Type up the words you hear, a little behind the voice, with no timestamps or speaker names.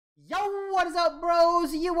What is up,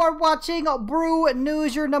 bros? You are watching Brew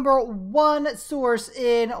News, your number one source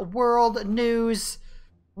in world news.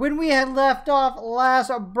 When we had left off last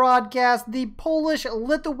broadcast, the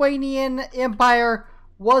Polish-Lithuanian Empire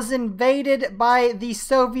was invaded by the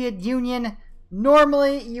Soviet Union.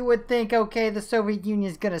 Normally, you would think, okay, the Soviet Union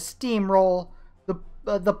is going to steamroll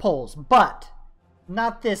the Poles, but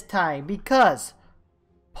not this time, because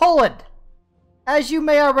Poland, as you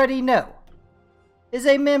may already know, is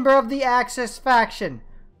a member of the Axis faction,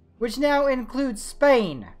 which now includes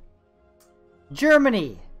Spain,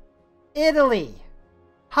 Germany, Italy,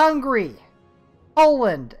 Hungary,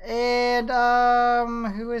 Poland, and,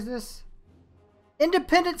 who is this?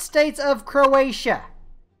 Independent states of Croatia.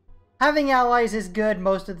 Having allies is good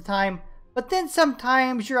most of the time, but then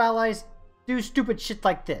sometimes your allies do stupid shit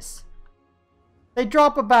like this. They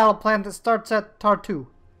drop a battle plan that starts at Tartu,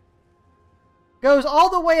 goes all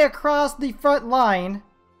the way across the front line,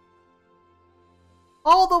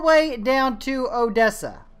 all the way down to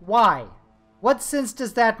Odessa. Why? What sense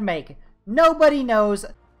does that make? Nobody knows.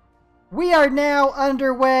 We are now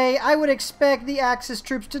underway. I would expect the Axis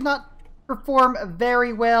troops to not perform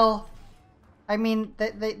very well. I mean,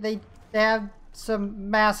 they have some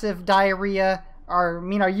massive diarrhea. Are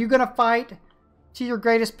you going to fight to your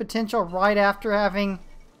greatest potential right after having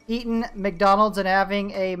eaten McDonald's and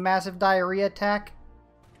having a massive diarrhea attack?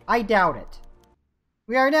 I doubt it.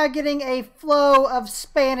 We are now getting a flow of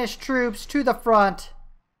Spanish troops to the front.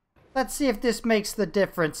 Let's see if this makes the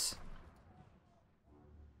difference.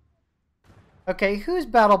 Okay, whose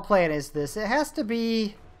battle plan is this? It has to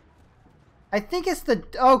be... I think it's the...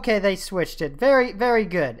 Okay, they switched it. Very, very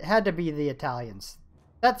good. It had to be the Italians.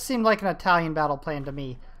 That seemed like an Italian battle plan to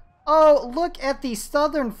me. Oh, look at the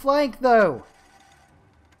southern flank, though.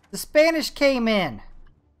 The Spanish came in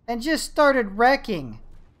and just started wrecking.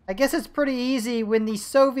 I guess it's pretty easy when the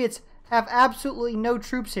Soviets have absolutely no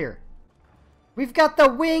troops here. We've got the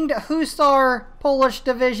Winged Hussar Polish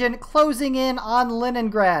division closing in on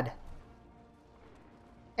Leningrad.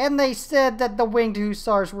 And they said that the Winged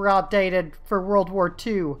Hussars were outdated for World War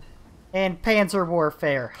II and Panzer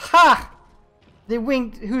warfare. Ha! The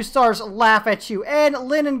Winged Hussars laugh at you, and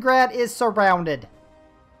Leningrad is surrounded.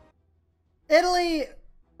 Italy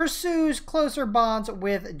pursues closer bonds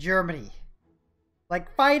with Germany.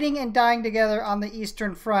 Like, fighting and dying together on the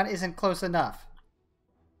Eastern Front isn't close enough.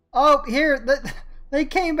 Oh, here, they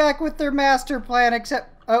came back with their master plan,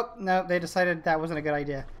 except... Oh, no, they decided that wasn't a good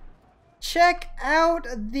idea. Check out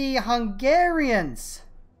the Hungarians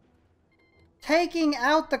taking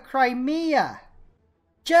out the Crimea.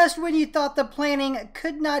 Just when you thought the planning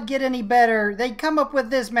could not get any better, they come up with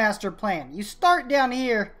this master plan. You start down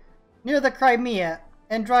here near the Crimea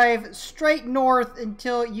and drive straight north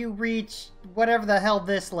until you reach whatever the hell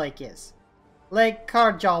this lake is. Lake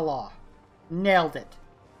Karjala. Nailed it.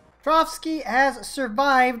 Trotsky has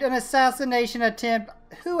survived an assassination attempt.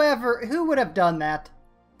 Who would have done that?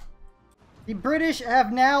 The British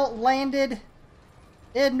have now landed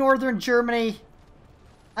in northern Germany.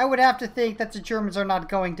 I would have to think that the Germans are not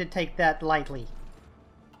going to take that lightly.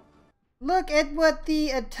 Look at what the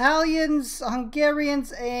Italians,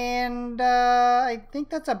 Hungarians, and I think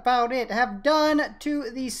that's about it, have done to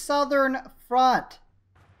the southern front.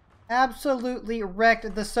 Absolutely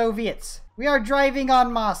wrecked the Soviets. We are driving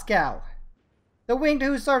on Moscow. The Winged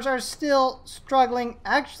Hussars are still struggling.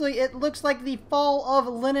 Actually, it looks like the fall of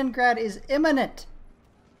Leningrad is imminent.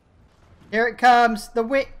 Here it comes. The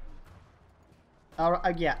wing...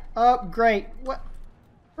 yeah. Oh, great. What?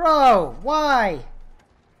 Bro, why?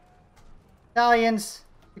 Italians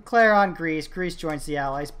declare on Greece. Greece joins the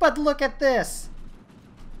Allies. But look at this.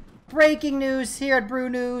 Breaking news here at Brew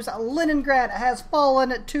News. Leningrad has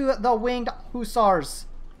fallen to the Winged Hussars.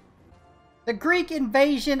 The Greek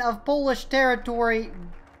invasion of Polish territory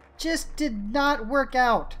just did not work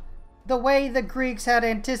out the way the Greeks had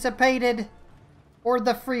anticipated, or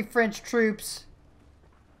the Free French troops,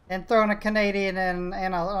 and thrown a Canadian and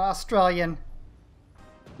an Australian.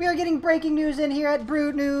 We are getting breaking news in here at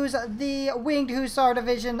Brew News. The Winged Hussar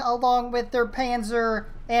Division, along with their Panzer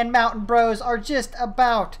and Mountain Bros, are just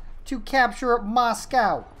about to capture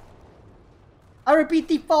Moscow. I repeat,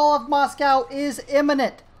 the fall of Moscow is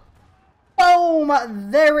imminent. Boom!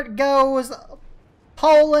 There it goes.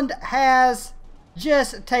 Poland has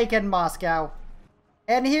just taken Moscow.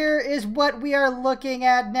 And here is what we are looking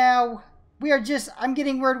at now. I'm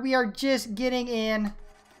getting word we are just getting in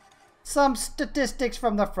some statistics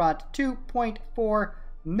from the front. 2.4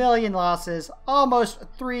 million losses, almost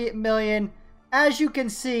 3 million. As you can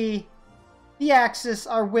see, the Axis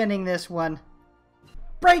are winning this one.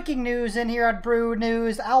 breaking news in here at Brew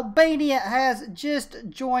News. Albania has just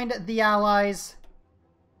joined the Allies.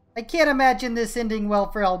 I can't imagine this ending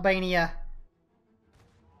well for Albania.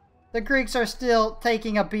 The Greeks are still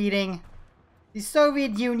taking a beating. The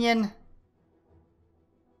Soviet Union,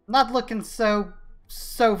 not looking so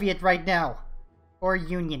Soviet right now, or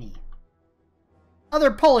Union-y.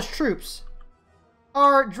 Other Polish troops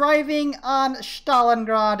are driving on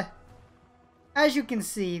Stalingrad. As you can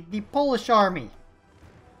see, the Polish army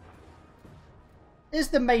is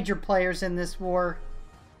the major players in this war.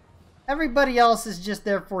 Everybody else is just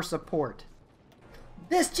there for support.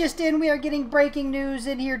 This just in, we are getting breaking news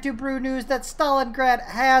in here to Brew News that Stalingrad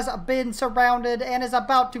has been surrounded and is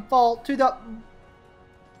about to fall to the...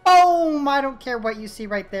 Boom! I don't care what you see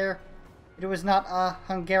right there. It was not a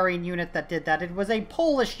Hungarian unit that did that. It was a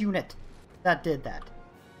Polish unit that did that.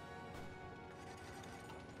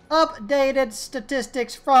 Updated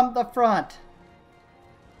statistics from the front.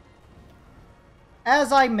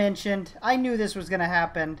 As I mentioned, I knew this was going to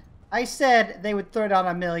happen. I said they would throw down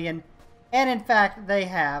 1 million, and in fact, they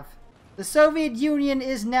have. The Soviet Union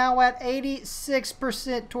is now at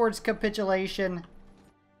 86% towards capitulation.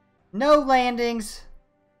 No landings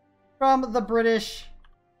from the British.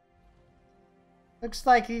 Looks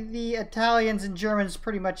like the Italians and Germans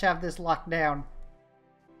pretty much have this locked down.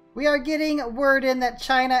 We are getting word in that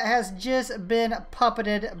China has just been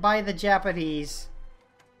puppeted by the Japanese.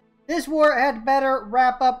 This war had better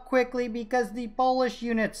wrap up quickly because the Polish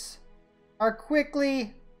units are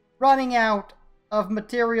quickly running out of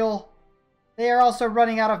material. They are also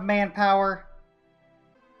running out of manpower.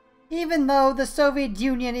 Even though the Soviet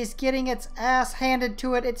Union is getting its ass handed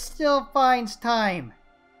to it, it still finds time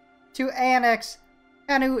to annex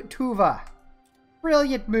Tuva.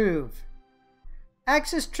 Brilliant move.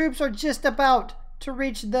 Axis troops are just about to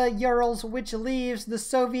reach the Urals, which leaves the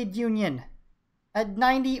Soviet Union at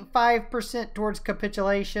 95% towards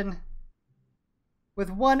capitulation, with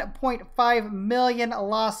 1.5 million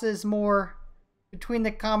losses more between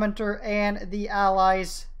the Commonwealth and the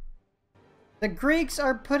Allies. The Greeks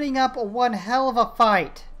are putting up one hell of a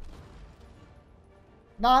fight.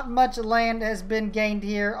 Not much land has been gained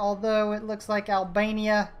here, although it looks like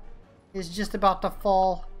Albania is just about to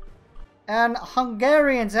fall. And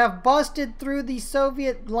Hungarians have busted through the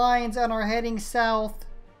Soviet lines and are heading south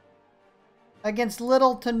against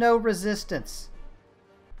little to no resistance.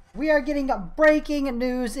 We are getting breaking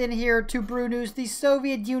news in here to Brew News. The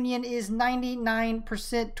Soviet Union is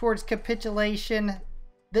 99% towards capitulation.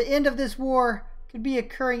 The end of this war could be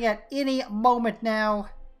occurring at any moment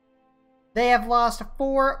now. They have lost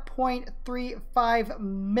 4.35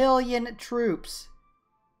 million troops.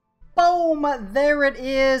 Boom! There it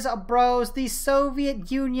is, bros. The Soviet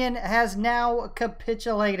Union has now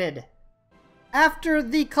capitulated. After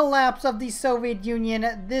the collapse of the Soviet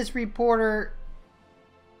Union, this reporter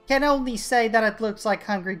can only say that it looks like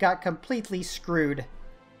Hungary got completely screwed.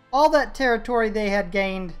 All that territory they had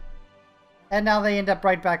gained, and now they end up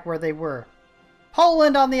right back where they were.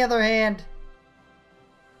 Poland, on the other hand,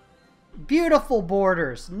 beautiful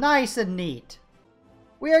borders, nice and neat.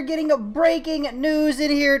 We are getting breaking news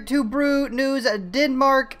in here to Brew News.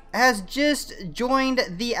 Denmark has just joined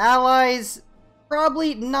the Allies.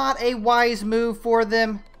 Probably not a wise move for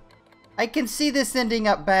them. I can see this ending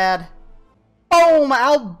up bad. Boom!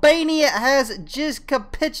 Albania has just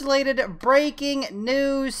capitulated. Breaking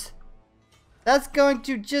news. That's going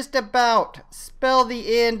to just about spell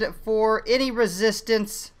the end for any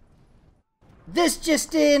resistance. This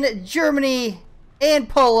just in, Germany and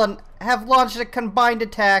Poland have launched a combined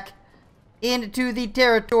attack into the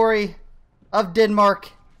territory of Denmark.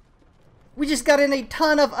 We just got in a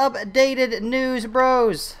ton of updated news,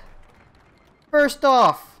 bros. First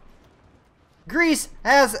off, Greece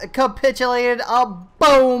has capitulated.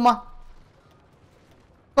 Boom!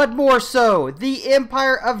 But more so, the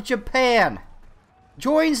Empire of Japan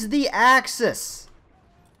joins the Axis.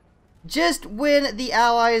 Just when the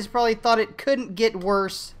Allies probably thought it couldn't get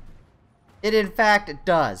worse, it in fact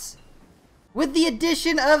does. With the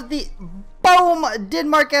addition of the... Boom!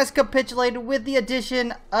 Denmark has capitulated with the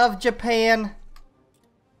addition of Japan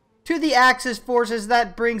to the Axis forces.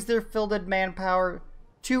 That brings their fielded manpower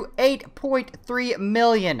to 8.3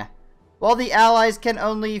 million, while the Allies can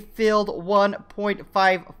only field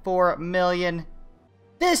 1.54 million.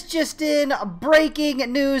 This just in, breaking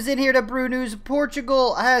news in here to Brew News.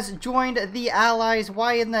 Portugal has joined the Allies.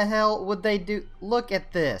 Why in the hell would they do... Look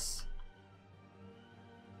at this.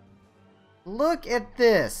 Look at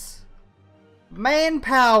this.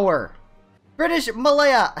 Manpower. British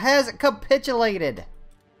Malaya has capitulated.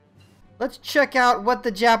 Let's check out what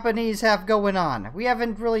the Japanese have going on. We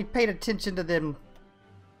haven't really paid attention to them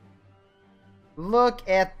Look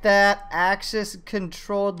at that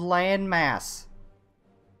Axis-controlled landmass.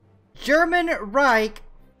 German Reich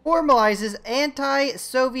formalizes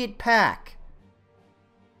anti-Soviet pact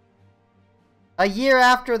a year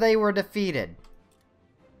after they were defeated.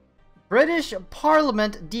 British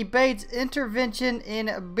Parliament debates intervention in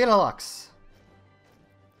Belarus.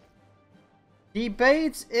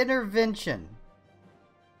 Debates intervention.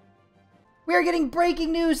 We are getting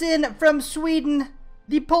breaking news in from Sweden.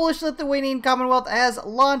 The Polish-Lithuanian Commonwealth has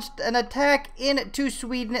launched an attack into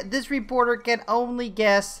Sweden. This reporter can only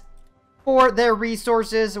guess for their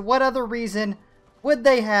resources. What other reason would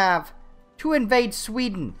they have to invade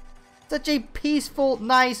Sweden? Such a peaceful,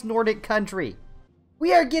 nice Nordic country.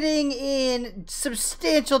 We are getting in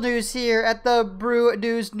substantial news here at the Brew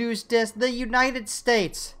News Desk. The United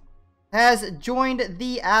States has joined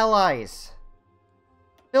the Allies.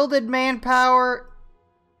 Fielded manpower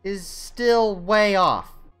is still way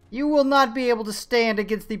off. You will not be able to stand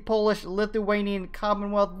against the Polish-Lithuanian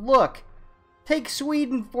Commonwealth. Look, take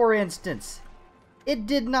Sweden for instance. It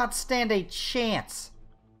did not stand a chance.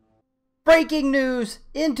 Breaking news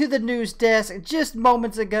into the news desk just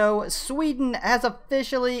moments ago. Sweden has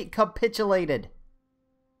officially capitulated.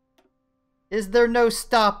 Is there no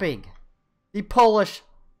stopping the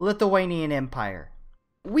Polish-Lithuanian Empire?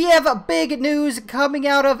 We have big news coming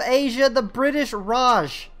out of Asia. The British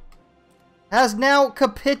Raj has now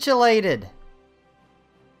capitulated.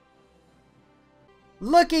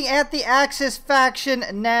 Looking at the Axis faction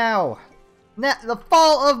now. The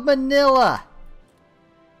fall of Manila.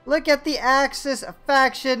 Look at the Axis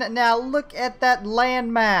faction now. Look at that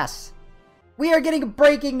landmass. We are getting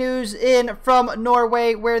breaking news in from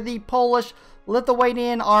Norway, where the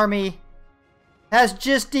Polish-Lithuanian army has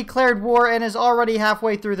just declared war and is already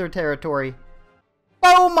halfway through their territory.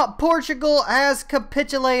 Boom! Portugal has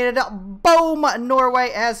capitulated. Boom! Norway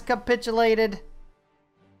has capitulated.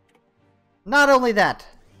 Not only that,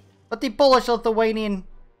 but the Polish-Lithuanian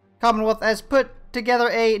Commonwealth has put together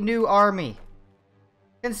a new army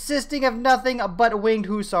consisting of nothing but winged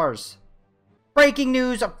hussars. Breaking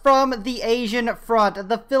news from the Asian front.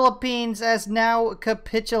 The Philippines has now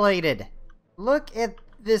capitulated. Look at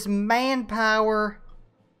this manpower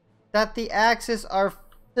that the Axis are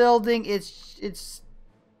fielding. It's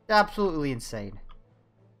absolutely insane.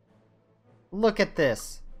 Look at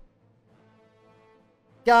this.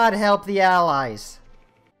 God help the Allies.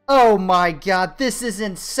 Oh my God, this is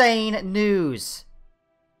insane news.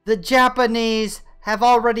 The Japanese have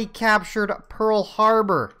already captured Pearl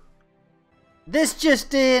Harbor. This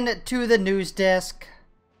just in to the news desk.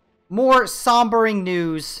 More sombering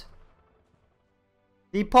news.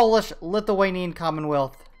 The Polish-Lithuanian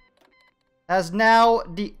Commonwealth has now...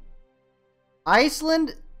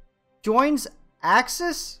 Iceland joins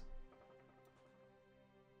Axis?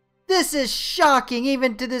 This is shocking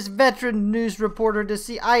even to this veteran news reporter to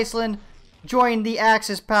see Iceland join the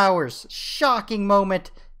Axis powers. Shocking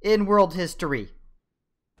moment in world history.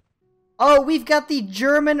 Oh, we've got the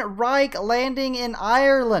German Reich landing in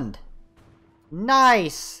Ireland.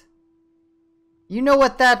 Nice. You know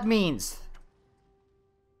what that means.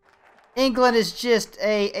 England is just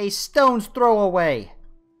a stone's throw away.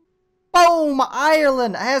 Boom!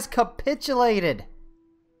 Ireland has capitulated.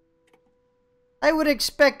 I would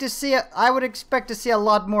expect to see a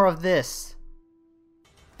lot more of this.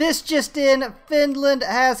 This just in, Finland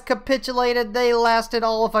has capitulated. They lasted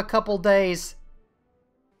all of a couple days.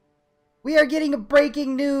 We are getting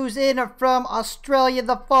breaking news in from Australia,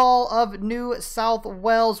 the fall of New South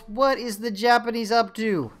Wales. What is the Japanese up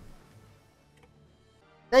to?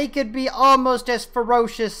 They could be almost as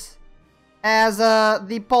ferocious as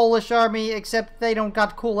the Polish army, except they don't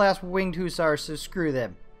got cool-ass winged hussars, so screw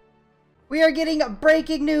them. We are getting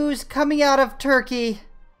breaking news coming out of Turkey.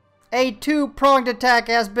 A two-pronged attack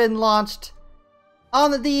has been launched.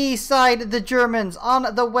 On the east side, the Germans.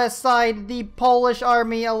 On the west side, the Polish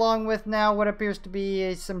army, along with now what appears to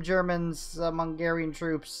be some Germans, some Hungarian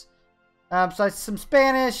troops. So some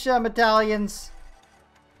Spanish, Italians.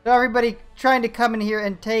 So everybody trying to come in here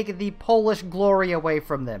and take the Polish glory away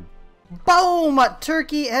from them. Boom!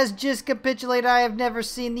 Turkey has just capitulated. I have never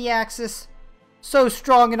seen the Axis so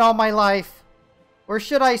strong in all my life. Or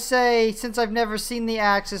should I say, since I've never seen the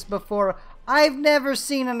Axis before, I've never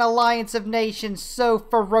seen an alliance of nations so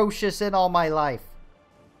ferocious in all my life.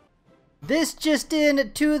 This just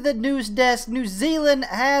in to the news desk. New Zealand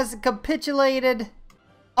has capitulated.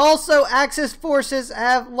 Also, Axis forces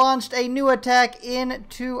have launched a new attack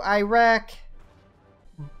into Iraq.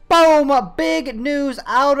 Boom! Big news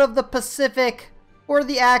out of the Pacific for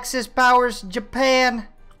the Axis powers. Japan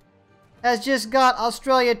has just got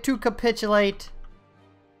Australia to capitulate.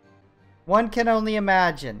 One can only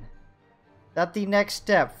imagine that the next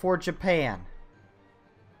step for Japan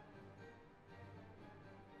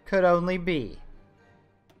could only be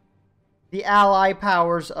the ally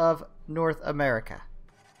powers of North America.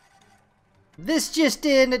 This just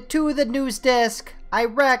in, to the news desk,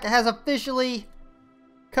 Iraq has officially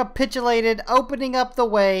capitulated, opening up the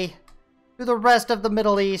way to the rest of the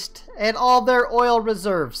Middle East and all their oil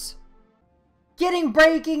reserves. Getting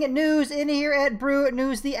breaking news in here at Brew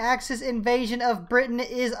News. The Axis invasion of Britain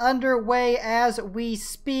is underway as we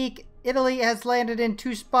speak. Italy has landed in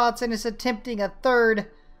 2 spots and is attempting a 3rd.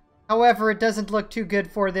 However, it doesn't look too good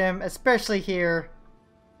for them, especially here.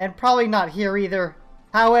 And probably not here either.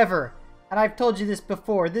 However, and I've told you this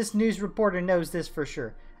before, this news reporter knows this for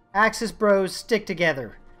sure. Axis bros stick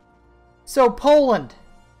together. So Poland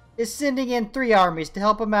is sending in 3 armies to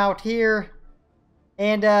help them out here.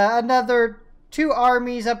 And another 2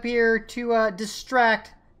 armies up here to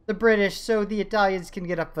distract the British so the Italians can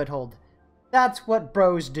get a foothold. That's what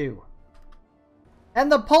bros do. And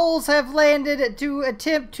the Poles have landed to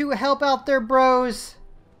attempt to help out their bros.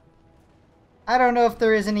 I don't know if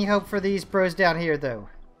there is any hope for these bros down here though.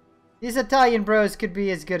 These Italian bros could be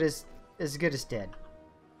as good as dead.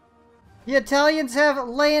 The Italians have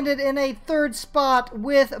landed in a 3rd spot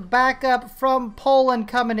with backup from Poland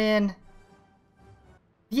coming in.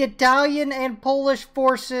 The Italian and Polish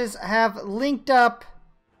forces have linked up,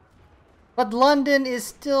 but London is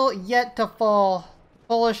still yet to fall.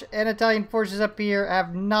 Polish and Italian forces up here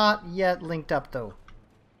have not yet linked up though.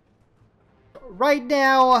 Right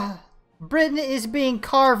now, Britain is being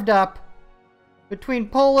carved up between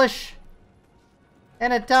Polish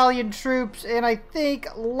and Italian troops, and I think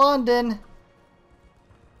London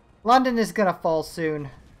is gonna fall soon.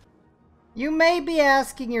 You may be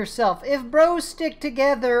asking yourself, if bros stick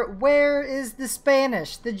together, where is the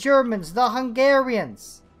Spanish, the Germans, the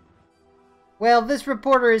Hungarians? Well, this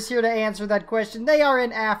reporter is here to answer that question. They are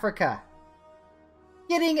in Africa,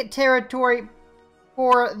 getting territory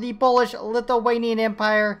for the Polish-Lithuanian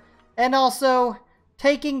Empire, and also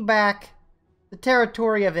taking back the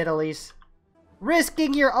territory of Italy's.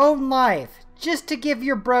 Risking your own life just to give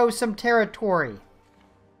your bro some territory.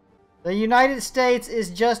 The United States is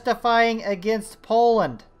justifying against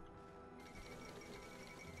Poland.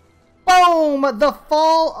 Boom! The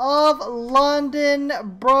fall of London,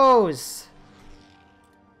 bros.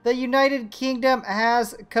 The United Kingdom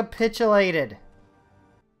has capitulated.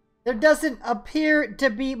 There doesn't appear to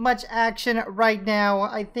be much action right now.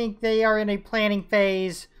 I think they are in a planning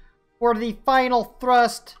phase for the final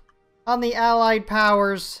thrust on the Allied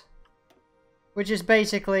powers, which is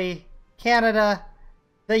basically Canada,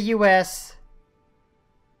 the US.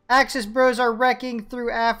 Axis bros are wrecking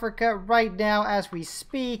through Africa right now as we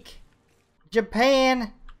speak.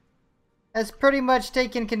 Japan has pretty much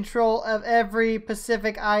taken control of every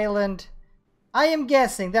Pacific island. I am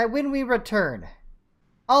guessing that when we return,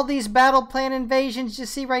 all these battle plan invasions you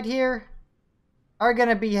see right here are going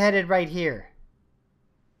to be headed right here.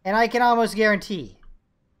 And I can almost guarantee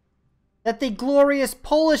that the glorious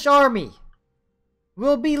Polish army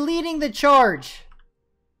will be leading the charge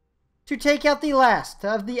to take out the last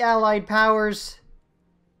of the Allied powers.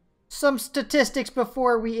 Some statistics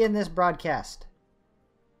before we end this broadcast.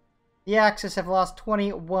 The Axis have lost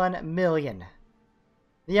 21 million.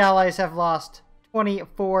 The Allies have lost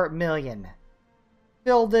 24 million.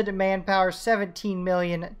 Fielded manpower 17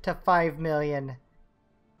 million to 5 million.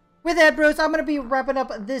 With that, bros, I'm going to be wrapping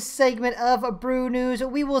up this segment of Brew News.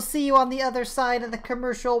 We will see you on the other side of the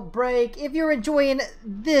commercial break. If you're enjoying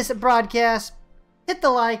this broadcast, hit the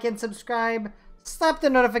like and subscribe. Slap the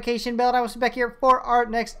notification bell, and I will see you back here for our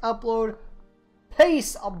next upload.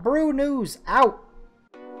 Peace. Brew News out.